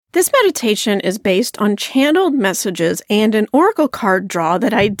This meditation is based on channeled messages and an oracle card draw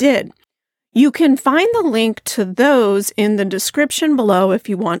that I did. You can find the link to those in the description below if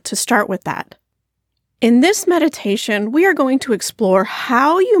you want to start with that. In this meditation, we are going to explore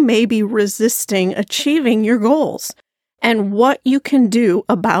how you may be resisting achieving your goals and what you can do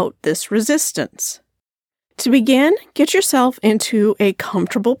about this resistance. To begin, get yourself into a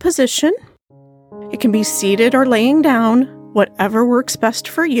comfortable position. It can be seated or laying down, whatever works best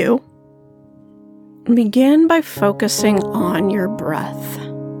for you. Begin by focusing on your breath.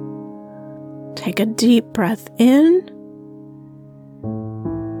 Take a deep breath in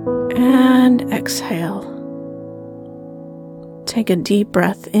and exhale. Take a deep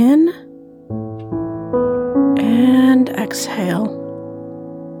breath in and exhale.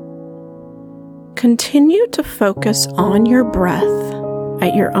 Continue to focus on your breath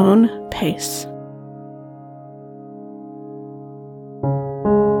at your own pace.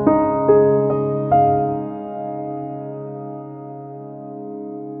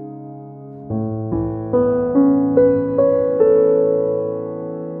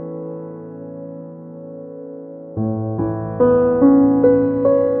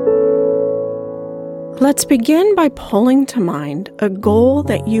 Let's begin by pulling to mind a goal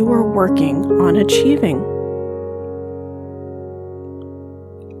that you are working on achieving.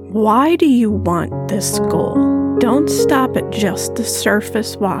 Why do you want this goal? Don't stop at just the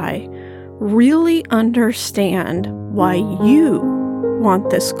surface why. Really understand why you want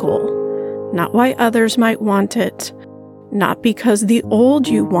this goal, not why others might want it, not because the old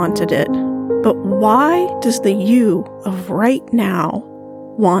you wanted it, but why does the you of right now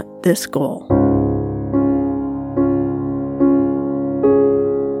want this goal?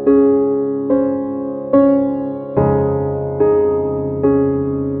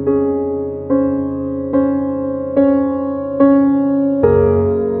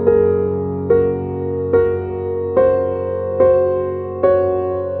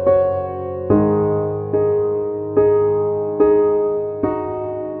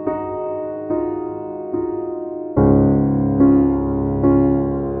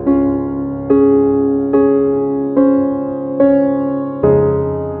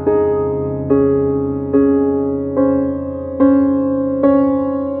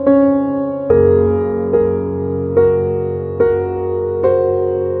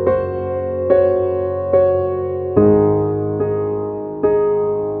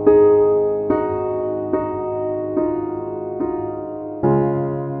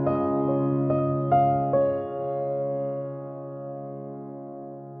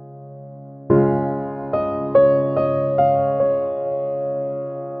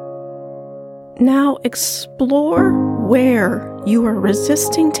 Now explore where you are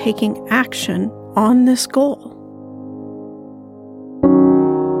resisting taking action on this goal.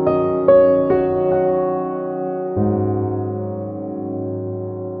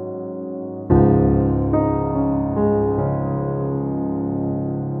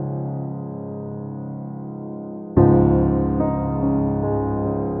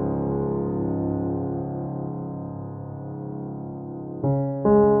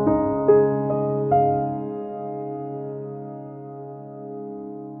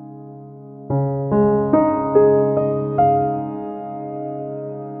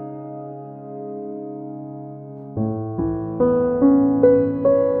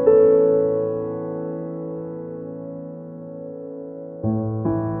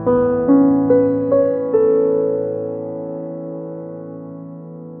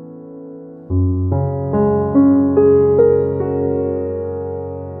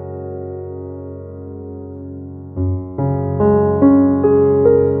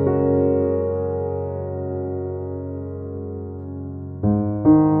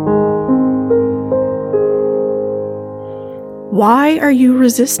 Why are you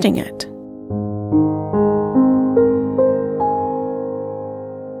resisting it?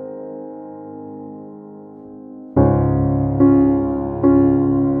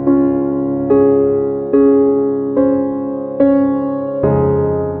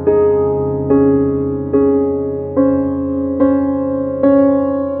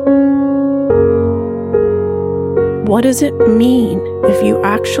 What does it mean if you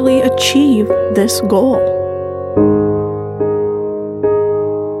actually achieve this goal?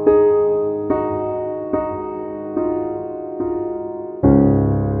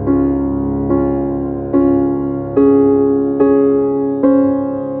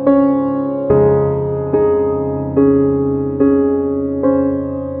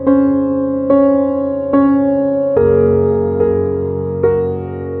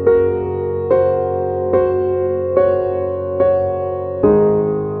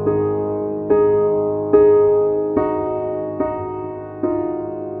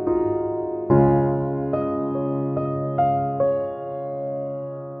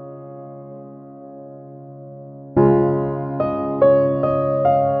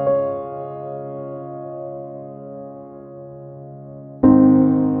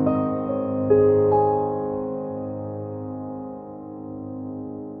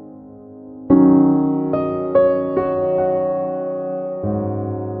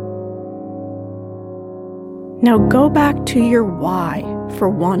 Now go back to your why for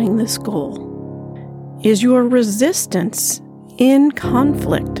wanting this goal. Is your resistance in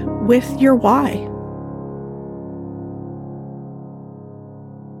conflict with your why?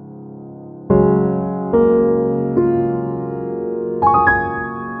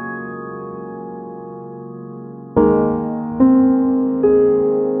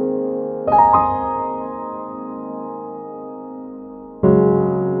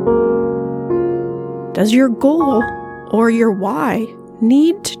 Does your goal or your why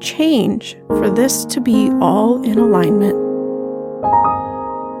need to change for this to be all in alignment?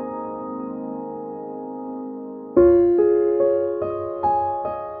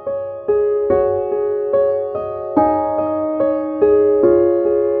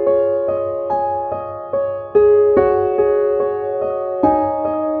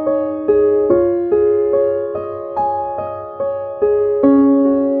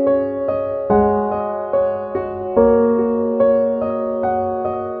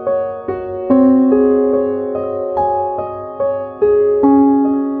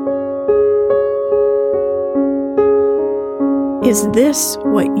 Is this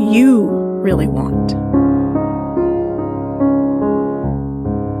what you really want?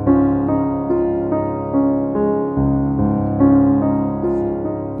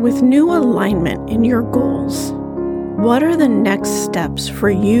 With new alignment in your goals, what are the next steps for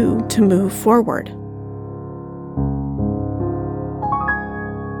you to move forward?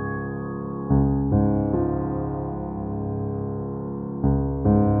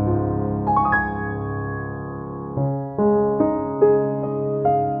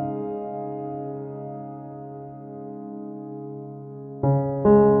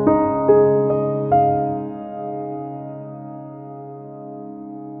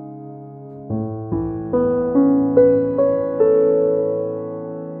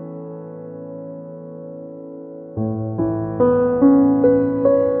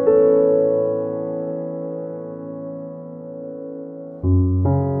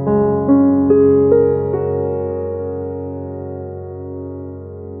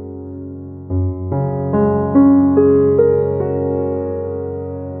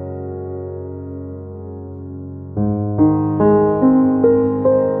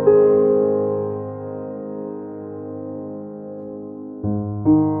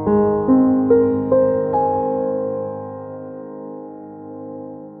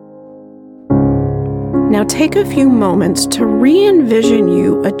 Now take a few moments to re-envision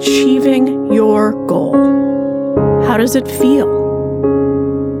you achieving your goal. How does it feel?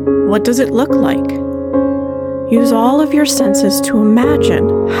 What does it look like? Use all of your senses to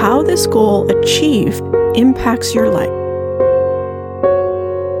imagine how this goal achieved impacts your life.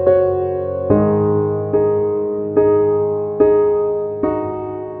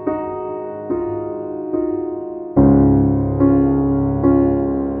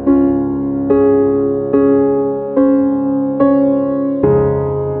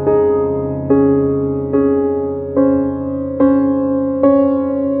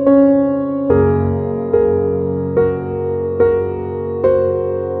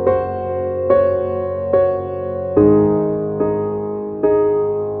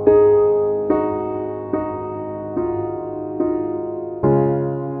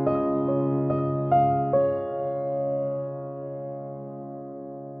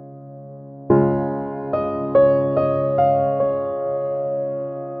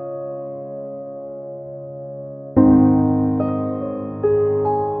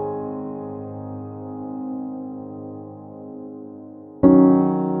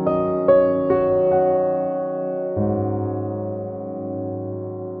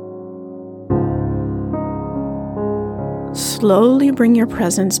 Slowly bring your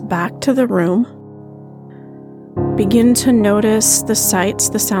presence back to the room. Begin to notice the sights,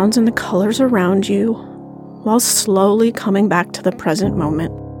 the sounds, and the colors around you while slowly coming back to the present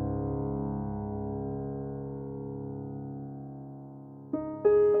moment.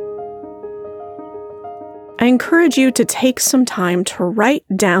 I encourage you to take some time to write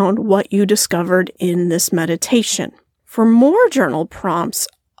down what you discovered in this meditation. For more journal prompts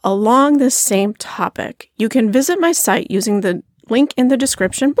along this same topic, you can visit my site using the link in the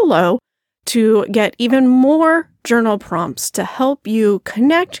description below to get even more journal prompts to help you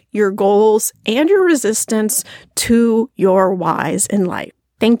connect your goals and your resistance to your whys in life.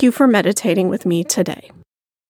 Thank you for meditating with me today.